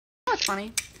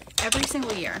funny? Every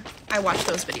single year, I watch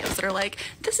those videos that are like,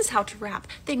 this is how to wrap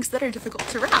things that are difficult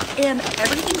to wrap. And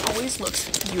everything always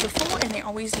looks beautiful, and they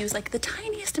always use like the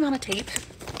tiniest amount of tape.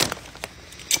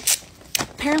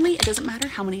 Apparently, it doesn't matter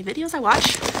how many videos I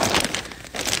watch.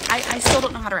 I still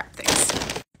don't know how to wrap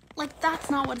things. Like, that's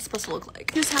not what it's supposed to look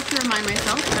like. Just have to remind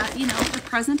myself that, you know, the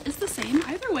present is the same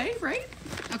either way, right?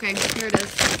 Okay, here it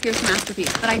is. Here's the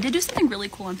masterpiece. But I did do something really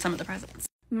cool on some of the presents.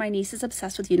 My niece is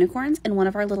obsessed with unicorns, and one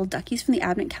of our little duckies from the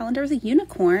advent calendar is a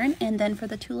unicorn. And then for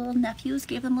the two little nephews,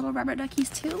 gave them little rubber duckies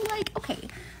too. Like, okay,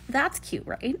 that's cute,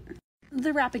 right?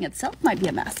 The wrapping itself might be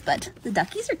a mess, but the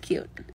duckies are cute.